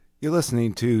You're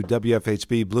listening to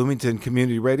WFHB Bloomington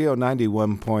Community Radio,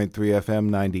 91.3 FM,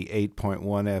 98.1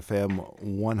 FM,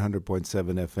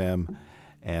 100.7 FM,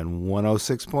 and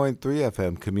 106.3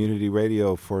 FM Community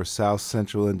Radio for South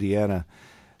Central Indiana.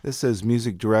 This is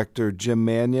Music Director Jim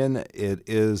Manion. It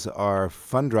is our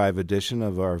Fun Drive edition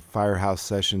of our Firehouse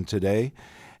Session today.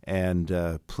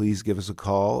 And please give us a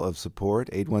call of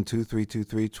support,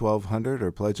 812-323-1200,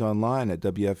 or pledge online at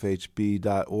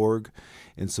wfhb.org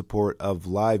in support of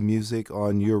live music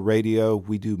on your radio.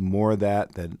 We do more of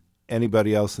that than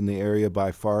anybody else in the area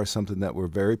by far, something that we're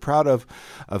very proud of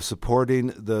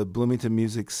supporting the Bloomington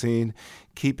music scene,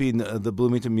 keeping the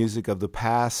Bloomington music of the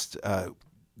past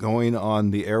going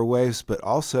on the airwaves, but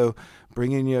also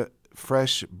bringing you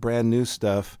fresh, brand new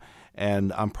stuff.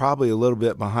 And I'm probably a little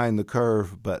bit behind the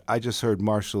curve, but I just heard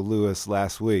Marshall Lewis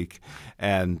last week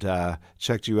and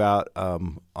checked you out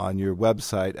on your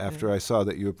website after I saw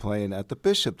that you were playing at the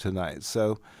Bishop tonight.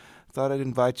 So I thought I'd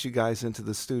invite you guys into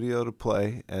the studio to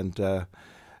play and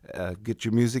get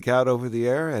your music out over the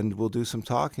air, and we'll do some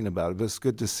talking about it. But it's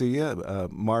good to see you,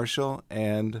 Marshall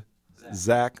and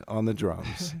Zach on the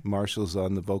drums. Marshall's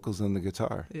on the vocals and the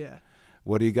guitar. Yeah.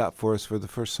 What do you got for us for the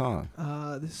first song?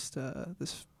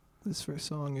 This first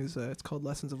song is it's called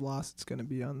Lessons of Lost. It's going to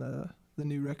be on the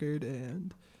new record,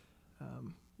 and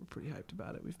we're pretty hyped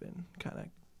about it. We've been kind of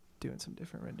doing some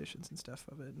different renditions and stuff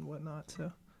of it and whatnot,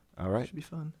 so all right, it should be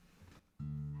fun.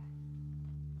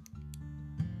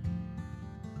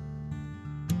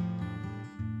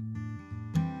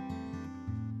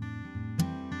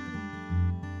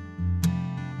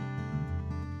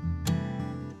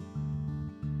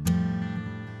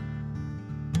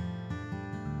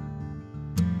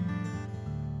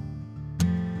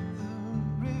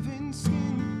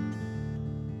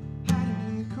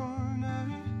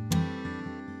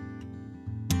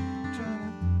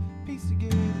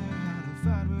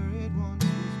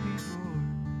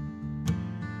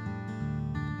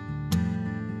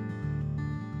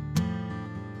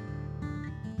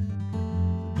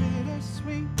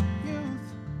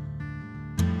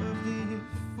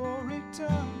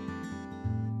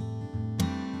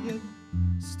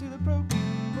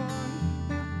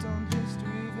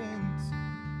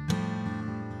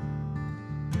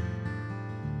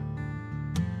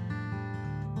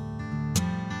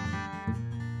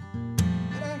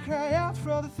 For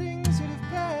all the things that have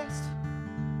passed,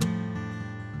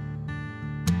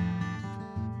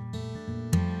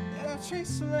 and I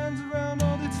chase the lands around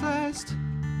all that's last,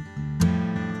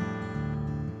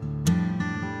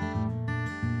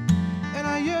 and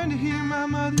I yearn to hear my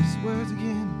mother's words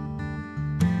again.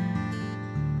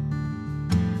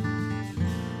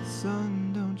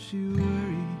 Son, don't you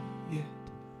worry yet.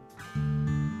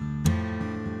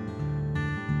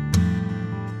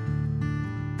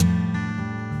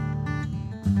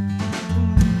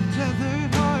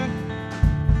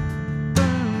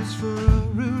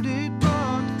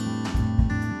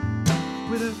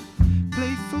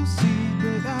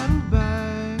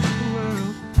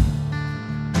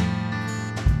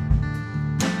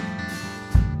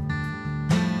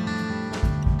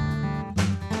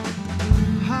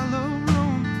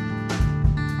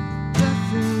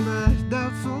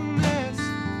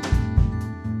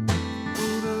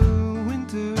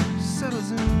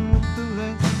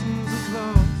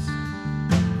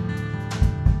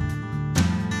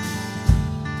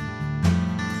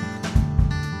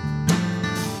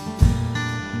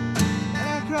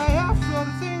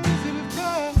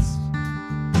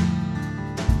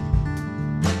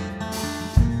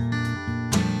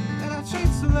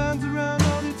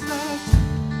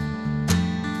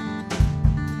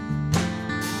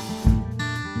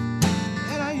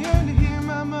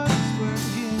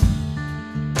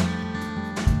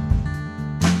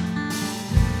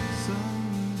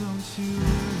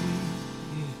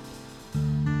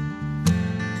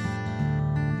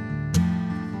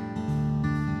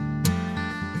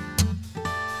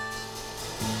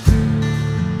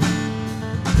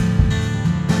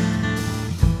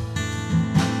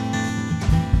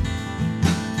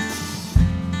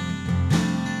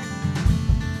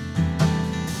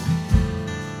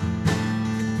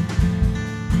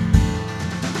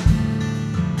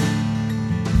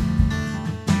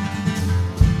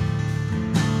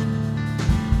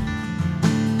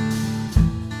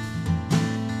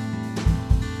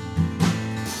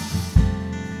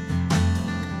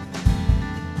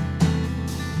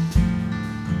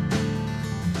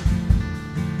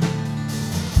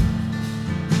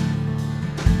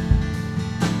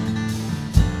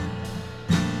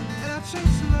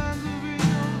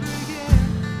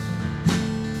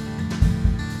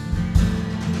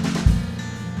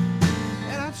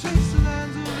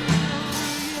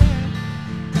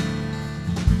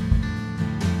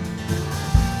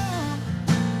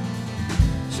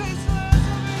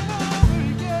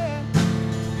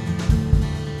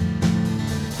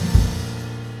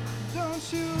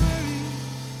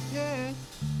 Yeah.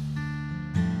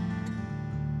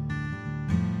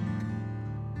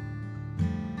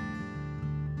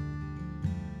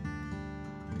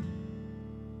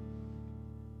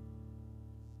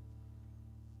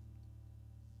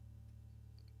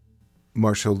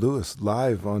 Marshall Lewis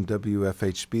live on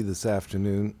WFHB this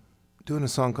afternoon doing a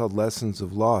song called Lessons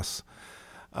of Loss.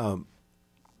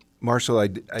 Marshall, I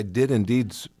did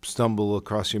indeed stumble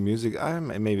across your music.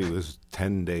 Maybe it was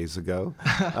 10 days ago.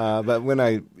 But when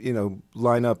I,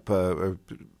 line up or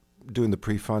doing the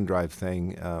pre-fund drive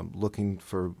thing, looking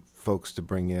for folks to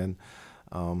bring in,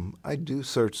 I do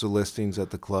search the listings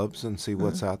at the clubs and see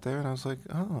what's out there. And I was like,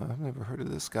 oh, I've never heard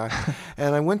of this guy.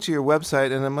 And I went to your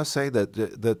website, and I must say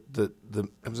that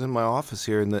I was in my office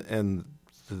here, and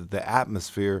the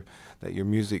atmosphere that your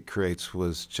music creates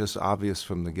was just obvious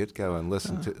from the get-go, and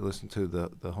listen to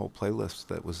the whole playlist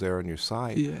that was there on your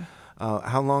site. Yeah.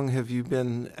 How long have you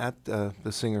been at the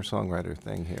singer-songwriter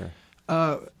thing here?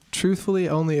 Truthfully,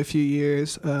 only a few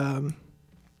years.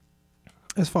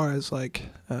 As far as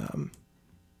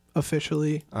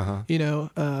officially,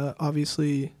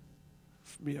 obviously,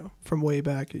 from way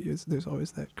back, there's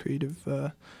always that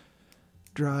creative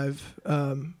drive.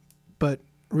 But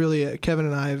really,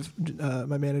 Kevin and I,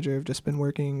 my manager, have just been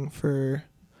working for,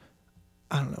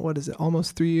 I don't know, what is it,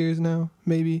 almost 3 years now,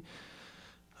 maybe.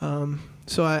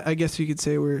 So I guess you could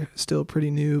say we're still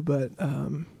pretty new, but,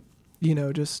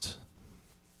 just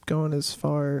going as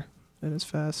far and as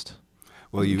fast.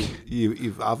 Well,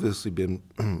 you've obviously been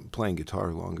playing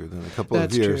guitar longer than a couple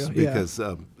That's of years, true, yeah. because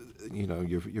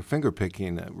your finger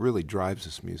picking really drives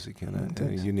this music in a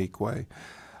unique way.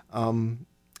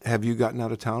 Have you gotten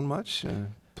out of town much,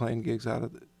 playing gigs out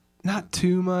of? Not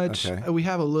too much. Okay. We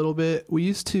have a little bit. We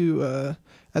used to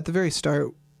at the very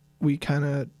start. We kind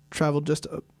of traveled just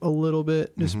a little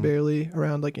bit, just barely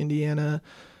around Indiana,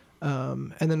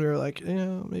 and then we were like,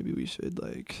 maybe we should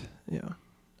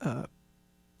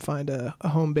find a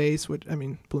home base, which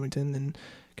Bloomington, and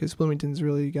because Bloomington's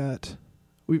really got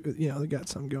they got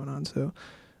something going on. So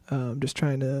just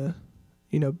trying to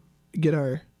get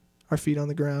our feet on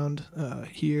the ground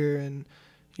here, and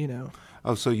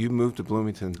Oh, so you moved to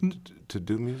Bloomington to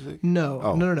do music? No.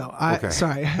 Okay.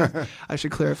 Sorry, I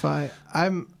should clarify.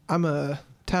 I'm a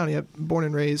townie, born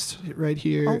and raised right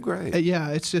here. Oh, great. Yeah,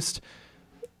 it's just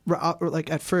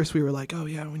at first we were like, oh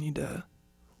yeah, we need to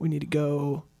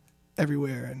go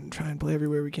everywhere and try and play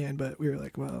everywhere we can, but we were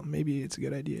like, well, maybe it's a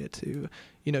good idea to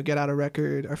get out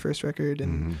our first record,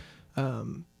 and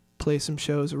play some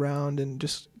shows around, and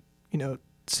just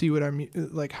see what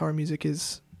how our music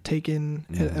is taken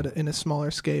in a smaller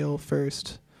scale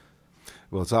first.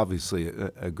 Well, it's obviously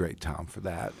a great town for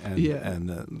that, and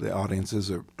the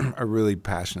audiences are really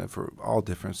passionate for all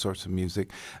different sorts of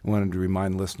music. I wanted to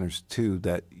remind listeners too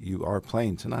that you are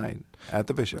playing tonight at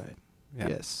the Bishop. Right. Yeah.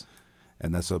 Yes.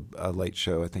 And that's a late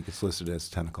show. I think it's listed as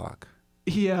 10 o'clock.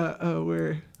 Yeah,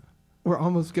 we're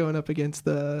almost going up against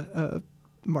the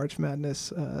March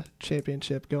Madness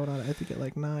championship going on, I think,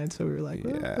 at 9. So we were like,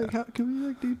 how can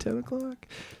we do 10 o'clock?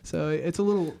 So it's a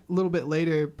little bit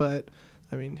later, but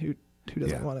who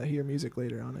doesn't want to hear music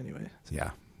later on anyway? So.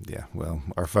 Yeah. Well,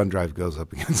 our fund drive goes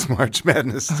up against March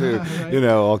Madness too. Right.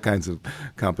 All kinds of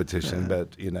competition,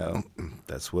 but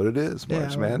that's what it is,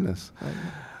 March Madness.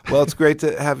 Well, it's great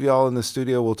to have you all in the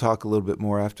studio. We'll talk a little bit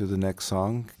more after the next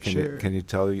song. Can you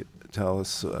tell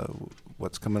us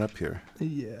what's coming up here?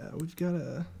 Yeah, we've got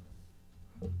a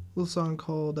little song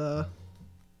called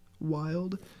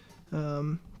Wild.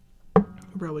 We're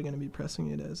probably going to be pressing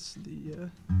it as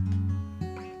the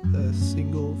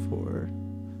single for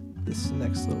this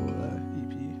next little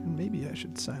EP. And maybe I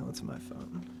should silence my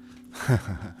phone. That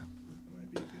might be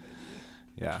a good idea.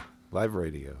 Yeah, live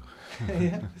radio.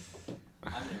 Yeah.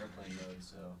 I'm in airplane mode,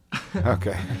 so.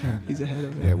 Okay. He's ahead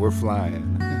of me. Yeah, we're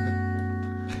flying.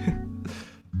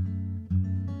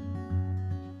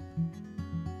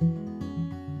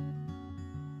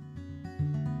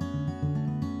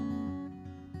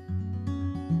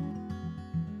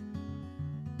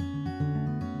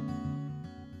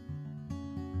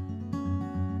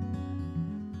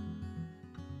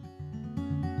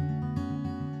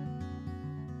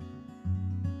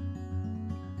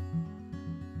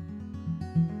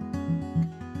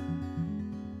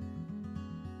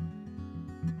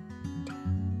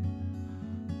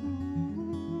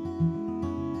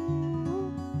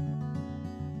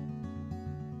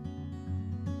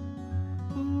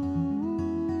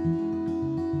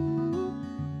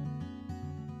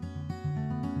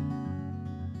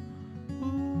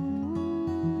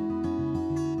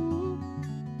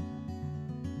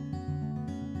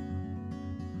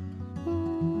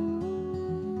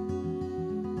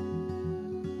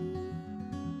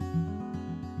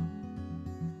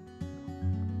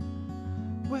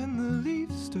 when the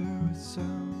leaves stir with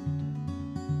sound,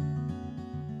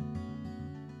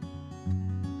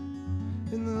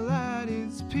 and the light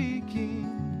is peeking.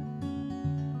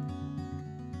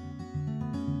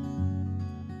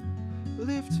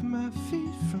 Lift my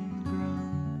feet from the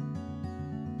ground.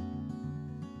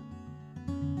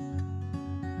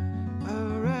 I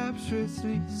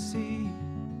rapturously see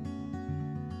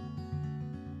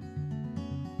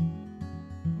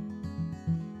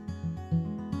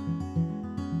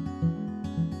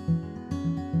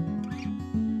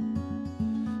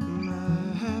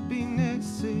my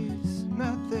happiness is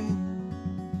nothing.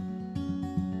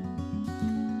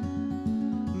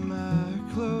 My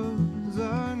clothes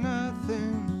are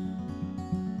nothing.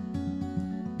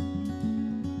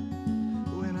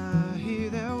 When I hear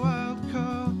that wild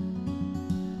call,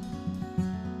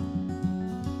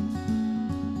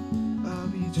 I'll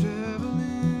be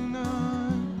traveling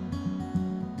on.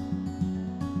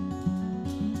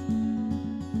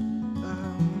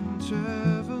 I'm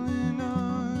traveling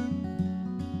on.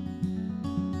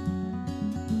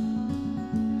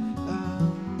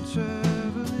 I'm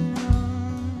traveling on.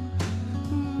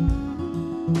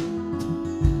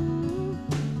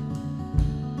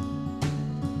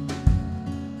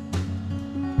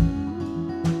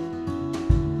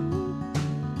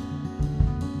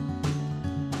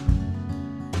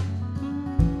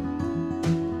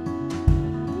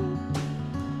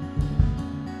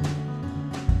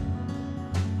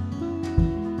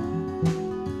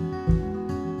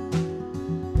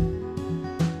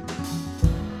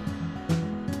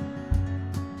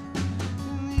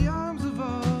 In the arms of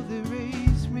all that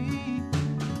raised me,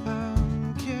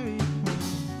 I'm carried home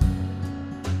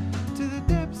to the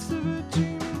depths of a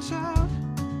dreaming child.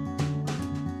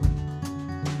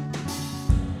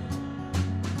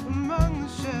 Among the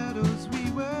shadows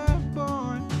we were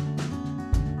born,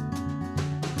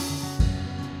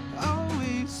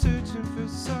 always searching for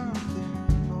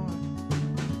something more.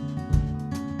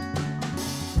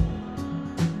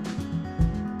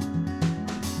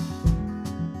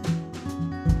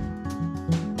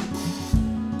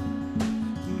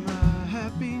 My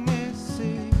happiness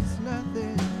is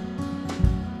nothing.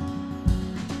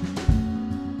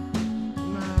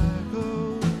 My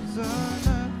goals are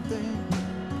nothing.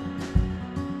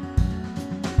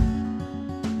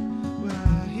 When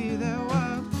I hear that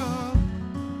wild call,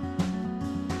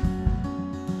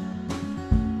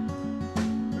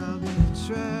 I'll be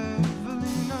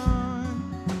traveling on.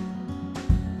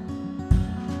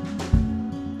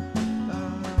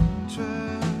 I'm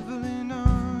traveling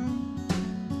on.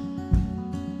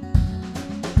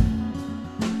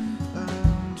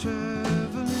 I'm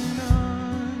traveling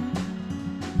on.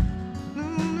 No,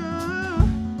 no,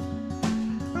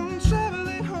 I'm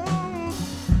traveling home.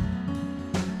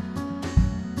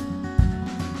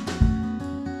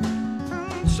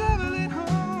 I'm traveling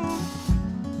home.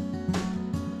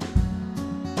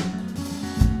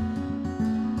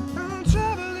 I'm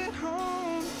traveling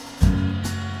home.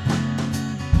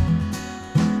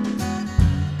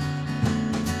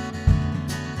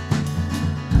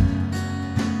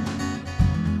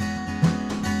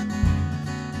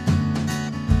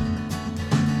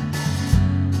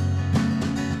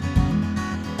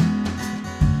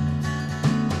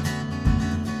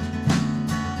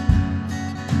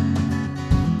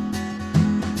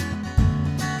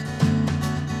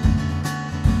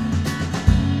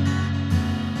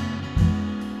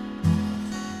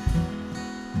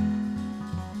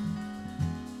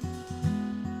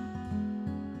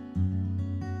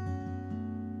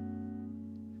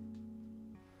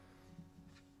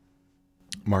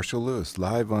 Marshall Lewis,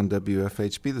 live on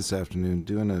WFHB this afternoon,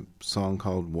 doing a song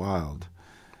called Wild.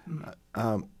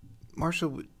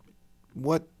 Marshall,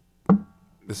 what,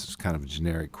 this is kind of a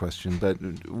generic question, but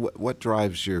what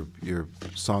drives your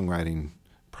songwriting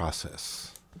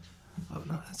process? Oh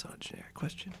no, that's not a generic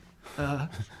question. Like,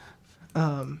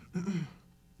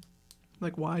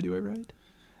 why do I write?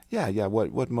 Yeah.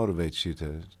 What motivates you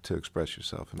to express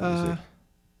yourself in music?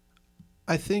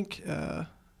 I think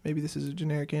maybe this is a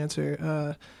generic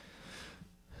answer.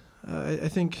 I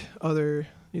think other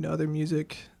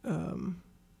music kind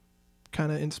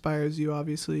of inspires you,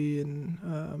 obviously, and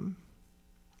I'm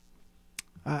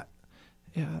not.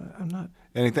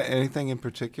 Anything in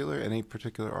particular? Any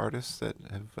particular artists that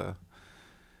have?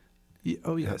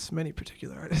 Oh yes, many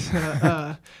particular artists.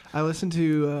 I listen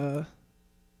to.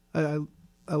 I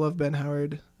love Ben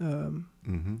Howard. I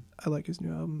like his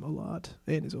new album a lot,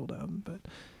 and his old album, but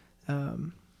I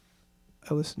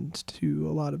listened to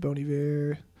a lot of Bon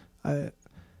Iver. I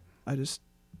just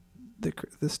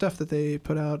the stuff that they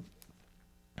put out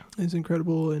is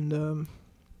incredible, and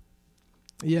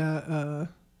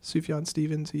Sufjan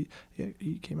Stevens, he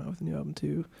came out with a new album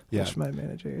too. Yeah. Which my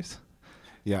managers.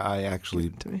 Yeah, I actually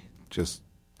gave to me. just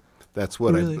that's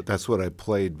what Really? that's what I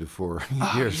played before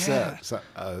your set. So,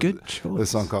 Good choice. The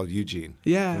song called Eugene.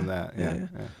 Yeah. From that. Yeah.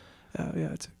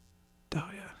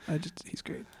 He's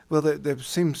great. Well, there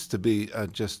seems to be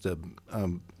just a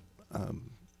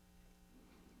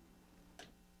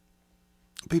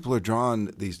people are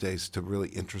drawn these days to really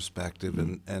introspective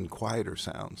and quieter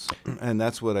sounds, and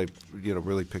that's what I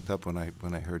really picked up when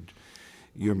I heard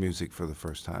your music for the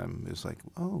first time. It's like,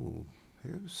 oh,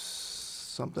 here's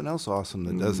something else awesome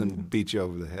that doesn't beat you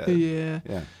over the head.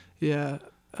 Yeah.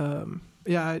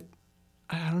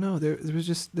 I don't know. There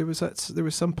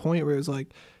was some point where it was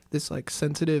like this like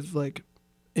sensitive, like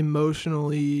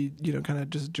emotionally, kind of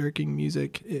just jerking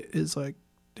music. It is like,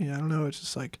 I don't know. It's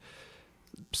just like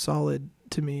solid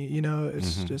to me.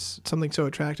 It's just something so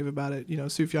attractive about it.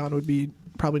 Sufjan would be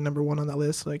probably number one on that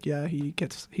list. Like, yeah, he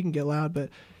can get loud, but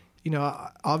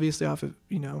obviously off of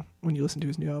when you listen to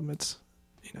his new album, it's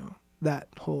that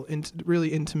whole really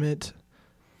intimate,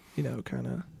 kind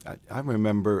of. I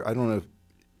remember. I don't know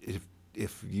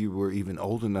if you were even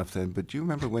old enough then, but do you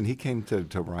remember when he came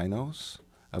to Rhinos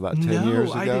about 10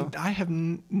 years ago?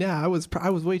 I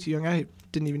was way too young. I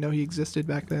didn't even know he existed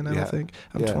back then. I don't think.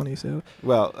 I'm 20, so.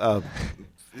 Well,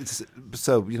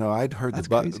 I'd heard That's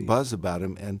the buzz about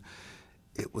him, and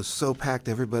it was so packed.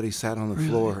 Everybody sat on the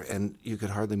floor, and you could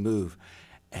hardly move,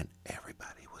 and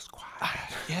everybody was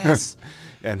quiet. Yes.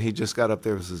 And he just got up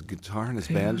there with his guitar and his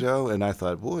banjo, and I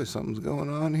thought, boy, something's going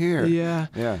on here. Yeah.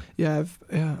 Yeah.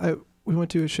 We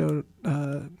went to a show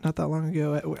not that long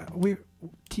ago.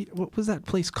 What was that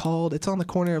place called? It's on the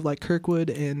corner of like Kirkwood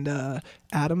and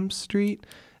Adams Street.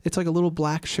 It's like a little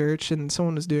black church, and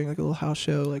someone was doing like a little house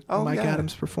show. Like Mike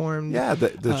Adams performed. Yeah,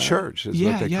 the church is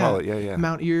what they call it. Yeah.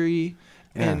 Mount Erie.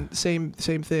 Yeah. And same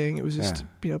thing. It was just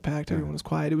packed. Everyone was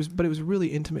quiet. But it was a really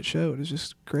intimate show. It was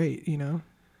just great.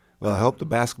 Well, I hope the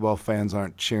basketball fans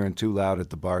aren't cheering too loud at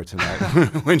the bar tonight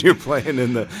when you're playing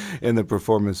in the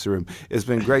performance room. It's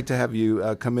been great to have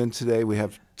you come in today. We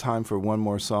have time for one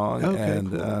more song,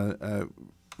 cool.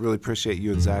 Really appreciate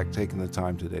you and Zach taking the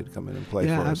time today to come in and play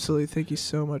for us. Yeah, absolutely. Thank you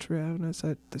so much for having us.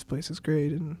 This place is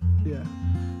great, and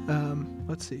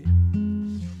let's see.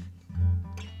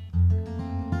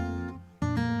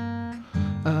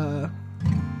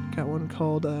 Got one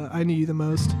called "I Knew You the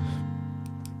Most."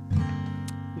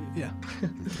 Yeah.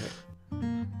 In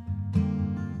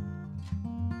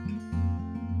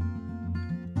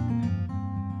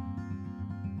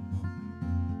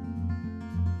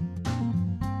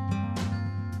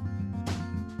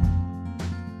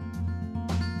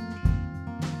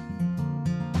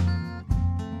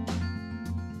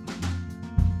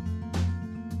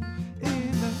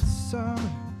the summer,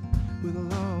 with a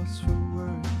loss for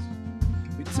words,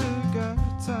 we took our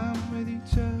time with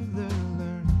each other.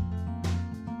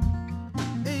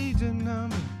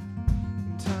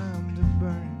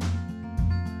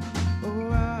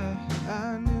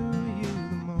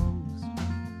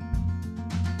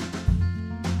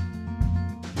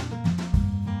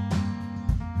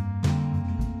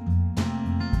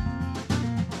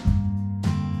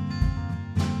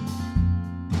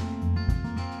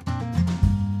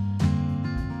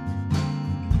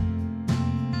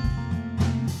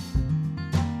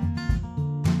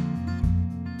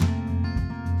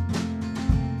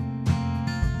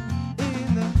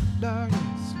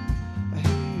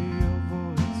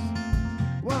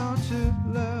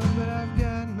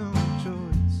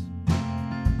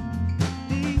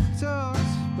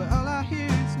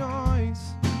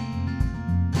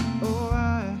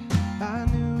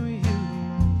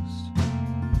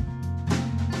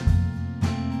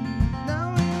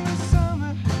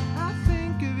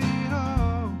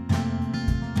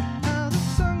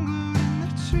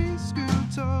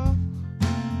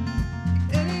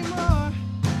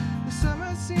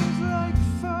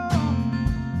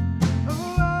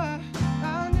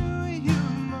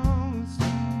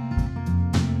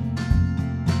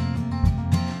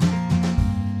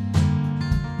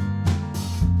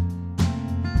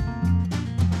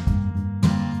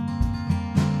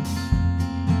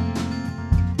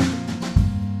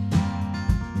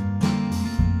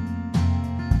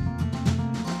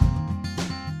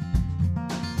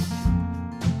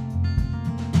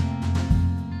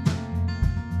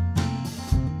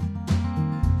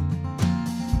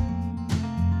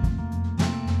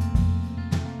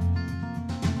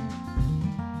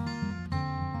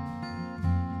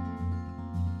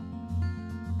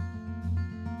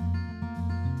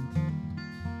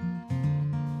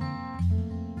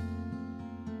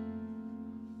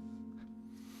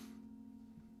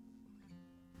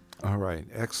 All right.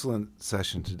 Excellent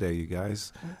session today, you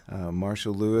guys.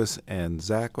 Marshall Lewis and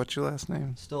Zach, what's your last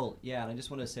name? Stoltz, yeah, and I just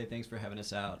want to say thanks for having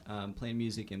us out. Playing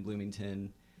music in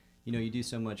Bloomington, you know, you do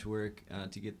so much work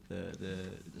to get the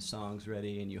songs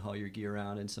ready, and you haul your gear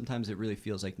around, and sometimes it really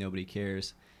feels like nobody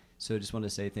cares. So I just want to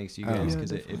say thanks to you guys,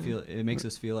 because it makes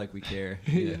us feel like we care,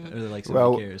 or like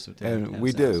somebody cares. And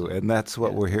we do, and that's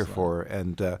what we're here for.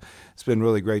 And it's been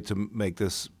really great to make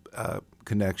this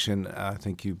connection. I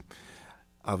think you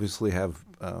obviously have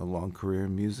a long career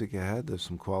in music ahead. There's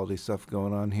some quality stuff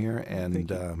going on here,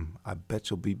 and I bet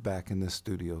you'll be back in this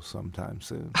studio sometime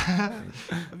soon.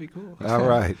 That'd be cool. All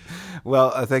right.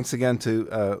 Well, thanks again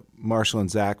to Marshall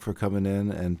and Zach for coming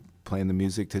in and playing the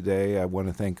music today. I want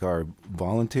to thank our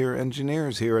volunteer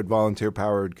engineers here at Volunteer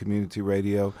Powered Community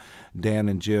Radio, Dan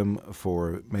and Jim,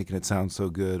 for making it sound so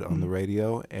good on the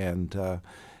radio. And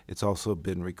it's also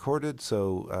been recorded,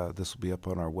 so this will be up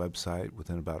on our website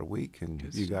within about a week, and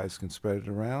you guys can spread it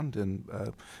around. And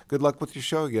good luck with your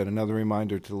show again. Another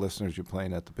reminder to the listeners, you're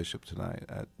playing at the Bishop tonight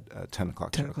at 10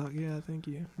 o'clock. 10 o'clock, yeah, thank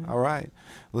you. Yeah. All right.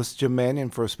 Well, this is Jim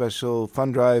Manion for a special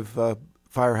Fun Drive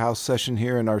Firehouse Session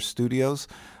here in our studios.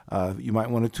 You might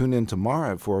want to tune in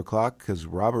tomorrow at 4 o'clock, because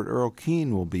Robert Earl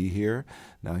Keane will be here.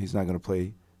 Now, he's not going to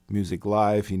play music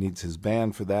live. He needs his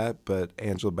band for that, but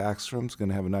Angela Backstrom's going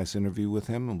to have a nice interview with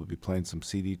him, and we'll be playing some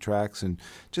CD tracks. And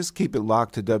just keep it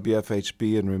locked to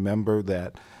WFHB, and remember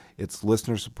that it's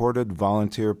listener-supported,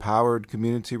 volunteer-powered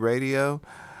community radio.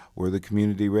 We're the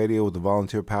community radio with the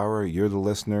volunteer power. You're the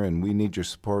listener, and we need your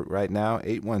support right now.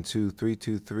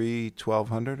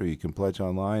 812-323-1200, or you can pledge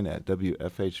online at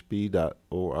WFHB.org.